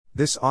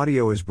This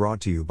audio is brought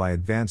to you by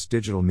Advanced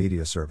Digital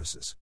Media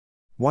Services.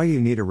 Why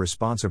you need a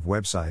responsive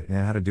website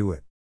and how to do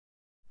it.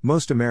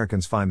 Most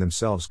Americans find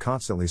themselves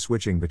constantly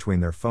switching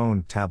between their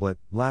phone, tablet,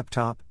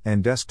 laptop,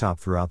 and desktop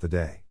throughout the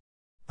day.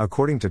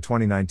 According to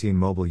 2019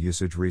 mobile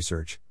usage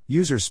research,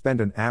 users spend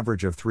an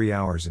average of 3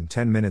 hours and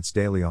 10 minutes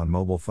daily on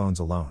mobile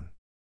phones alone.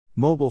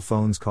 Mobile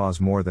phones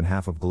cause more than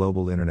half of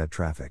global internet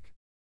traffic.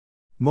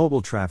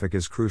 Mobile traffic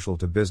is crucial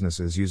to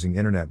businesses using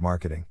internet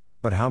marketing,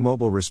 but how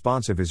mobile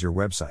responsive is your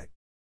website?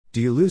 Do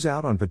you lose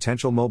out on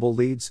potential mobile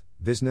leads,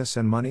 business,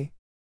 and money?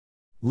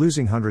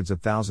 Losing hundreds of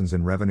thousands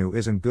in revenue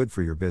isn't good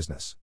for your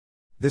business.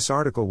 This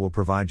article will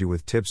provide you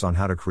with tips on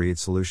how to create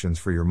solutions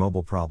for your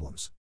mobile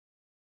problems.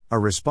 A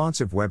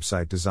responsive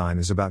website design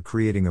is about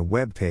creating a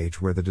web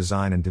page where the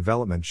design and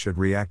development should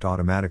react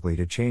automatically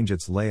to change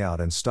its layout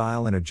and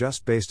style and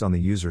adjust based on the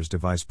user's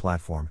device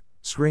platform,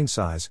 screen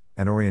size,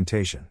 and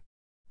orientation.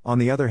 On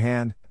the other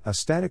hand, a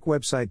static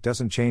website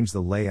doesn't change the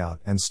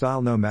layout and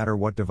style no matter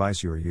what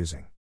device you are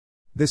using.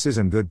 This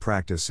isn't good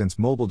practice since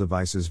mobile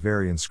devices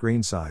vary in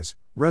screen size,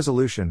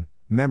 resolution,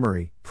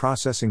 memory,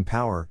 processing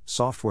power,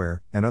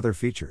 software, and other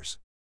features.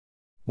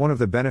 One of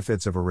the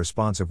benefits of a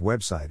responsive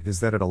website is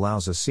that it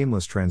allows a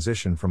seamless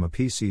transition from a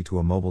PC to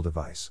a mobile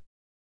device.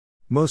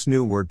 Most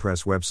new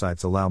WordPress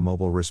websites allow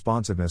mobile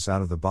responsiveness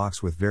out of the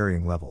box with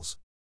varying levels.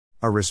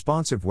 A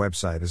responsive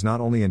website is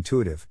not only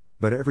intuitive,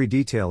 but every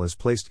detail is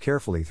placed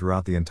carefully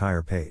throughout the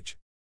entire page.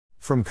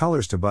 From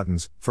colors to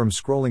buttons, from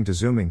scrolling to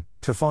zooming,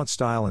 to font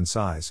style and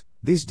size,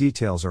 these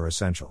details are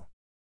essential.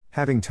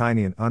 Having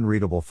tiny and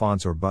unreadable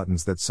fonts or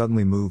buttons that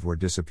suddenly move or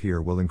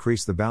disappear will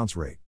increase the bounce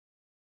rate.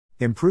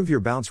 Improve your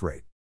bounce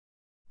rate.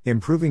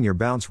 Improving your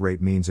bounce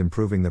rate means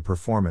improving the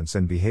performance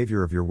and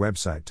behavior of your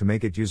website to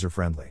make it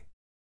user-friendly.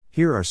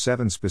 Here are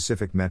 7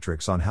 specific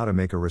metrics on how to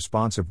make a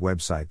responsive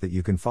website that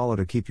you can follow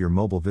to keep your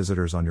mobile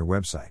visitors on your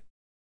website.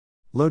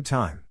 Load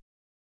time.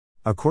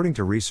 According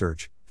to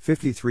research,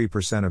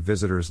 53% of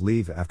visitors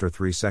leave after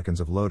 3 seconds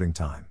of loading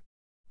time.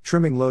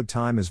 Trimming load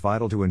time is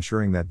vital to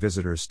ensuring that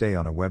visitors stay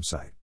on a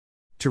website.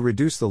 To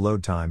reduce the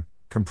load time,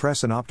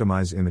 compress and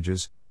optimize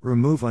images,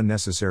 remove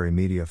unnecessary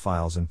media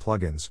files and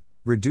plugins,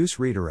 reduce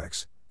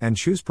redirects, and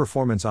choose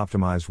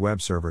performance-optimized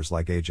web servers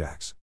like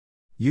Ajax.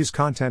 Use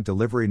Content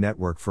Delivery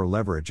Network for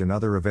leverage and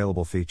other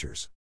available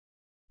features.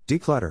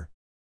 Declutter.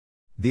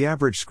 The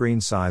average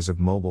screen size of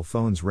mobile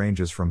phones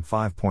ranges from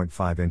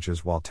 5.5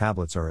 inches while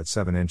tablets are at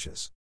 7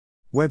 inches.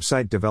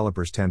 Website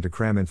developers tend to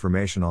cram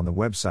information on the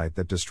website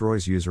that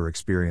destroys user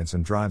experience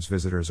and drives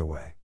visitors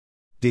away.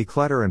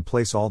 Declutter and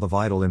place all the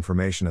vital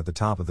information at the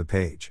top of the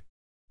page.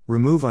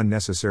 Remove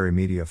unnecessary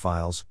media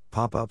files,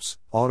 pop-ups,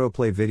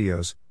 autoplay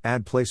videos,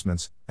 ad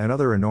placements, and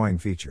other annoying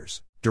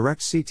features.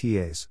 Direct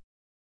CTAs.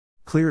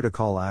 Clear to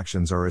call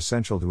actions are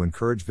essential to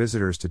encourage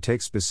visitors to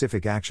take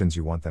specific actions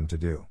you want them to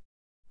do.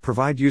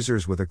 Provide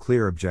users with a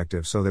clear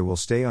objective so they will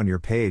stay on your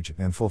page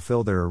and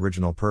fulfill their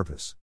original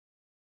purpose.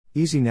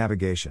 Easy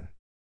navigation.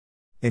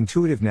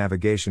 Intuitive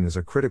navigation is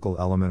a critical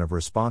element of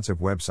responsive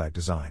website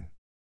design.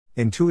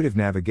 Intuitive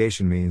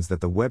navigation means that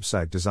the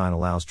website design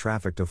allows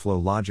traffic to flow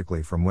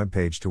logically from web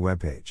page to web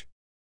page.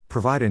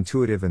 Provide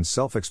intuitive and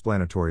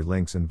self-explanatory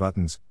links and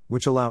buttons,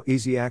 which allow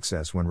easy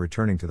access when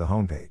returning to the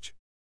homepage.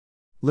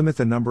 Limit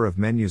the number of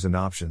menus and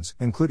options,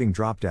 including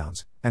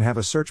drop-downs, and have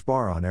a search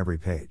bar on every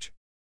page.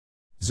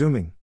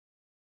 Zooming.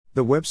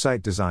 The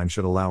website design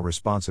should allow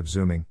responsive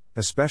zooming,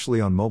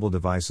 especially on mobile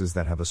devices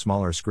that have a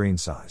smaller screen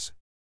size.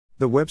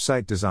 The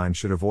website design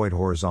should avoid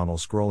horizontal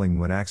scrolling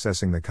when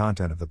accessing the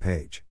content of the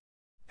page.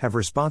 Have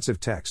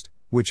responsive text,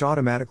 which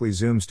automatically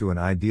zooms to an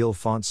ideal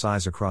font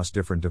size across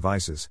different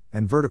devices,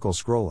 and vertical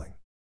scrolling.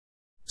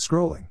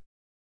 Scrolling.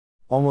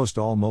 Almost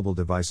all mobile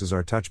devices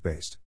are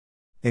touch-based.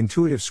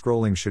 Intuitive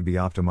scrolling should be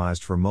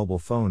optimized for mobile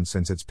phones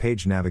since its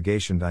page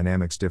navigation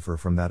dynamics differ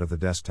from that of the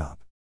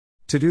desktop.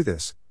 To do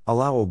this,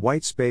 allow a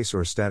white space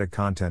or static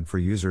content for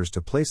users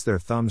to place their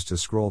thumbs to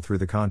scroll through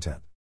the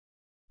content.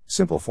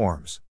 Simple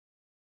forms.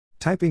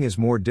 Typing is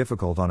more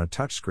difficult on a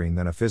touchscreen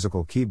than a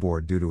physical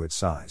keyboard due to its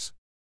size.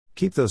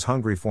 Keep those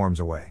hungry forms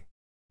away.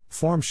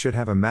 Forms should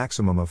have a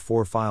maximum of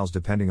 4 files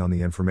depending on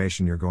the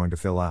information you're going to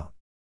fill out.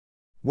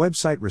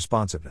 Website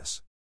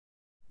responsiveness.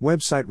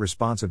 Website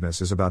responsiveness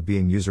is about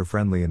being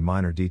user-friendly and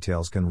minor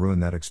details can ruin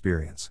that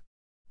experience.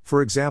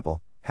 For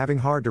example, having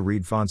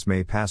hard-to-read fonts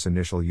may pass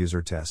initial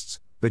user tests,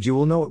 but you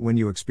will know it when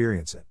you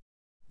experience it.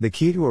 The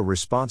key to a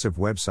responsive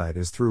website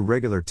is through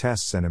regular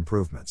tests and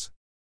improvements.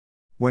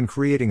 When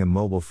creating a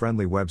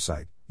mobile-friendly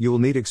website, you will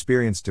need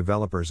experienced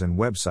developers and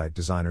website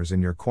designers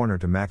in your corner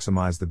to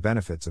maximize the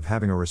benefits of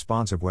having a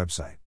responsive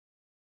website.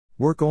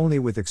 Work only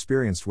with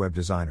experienced web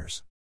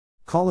designers.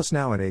 Call us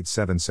now at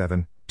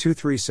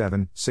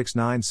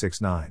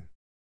 877-237-6969.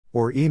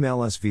 Or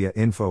email us via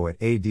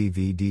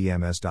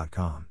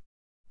info@advdms.com.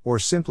 Or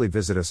simply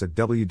visit us at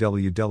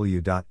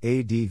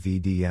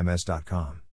www.advdms.com.